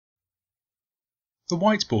The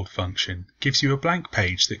whiteboard function gives you a blank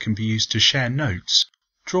page that can be used to share notes,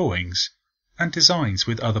 drawings, and designs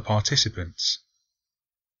with other participants.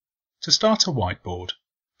 To start a whiteboard,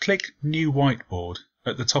 click New Whiteboard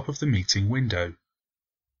at the top of the meeting window.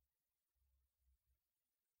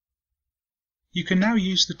 You can now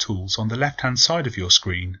use the tools on the left-hand side of your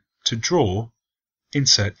screen to draw,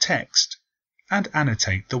 insert text, and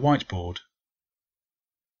annotate the whiteboard.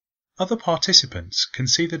 Other participants can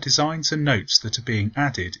see the designs and notes that are being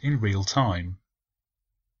added in real time.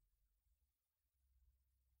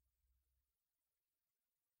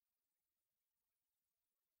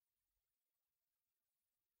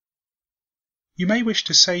 You may wish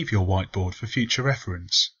to save your whiteboard for future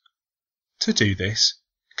reference. To do this,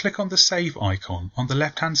 click on the Save icon on the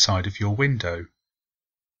left-hand side of your window.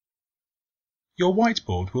 Your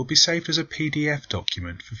whiteboard will be saved as a PDF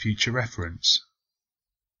document for future reference.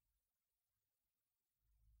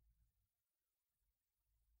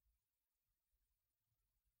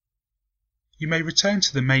 You may return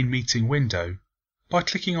to the main meeting window by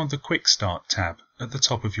clicking on the Quick Start tab at the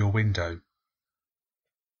top of your window.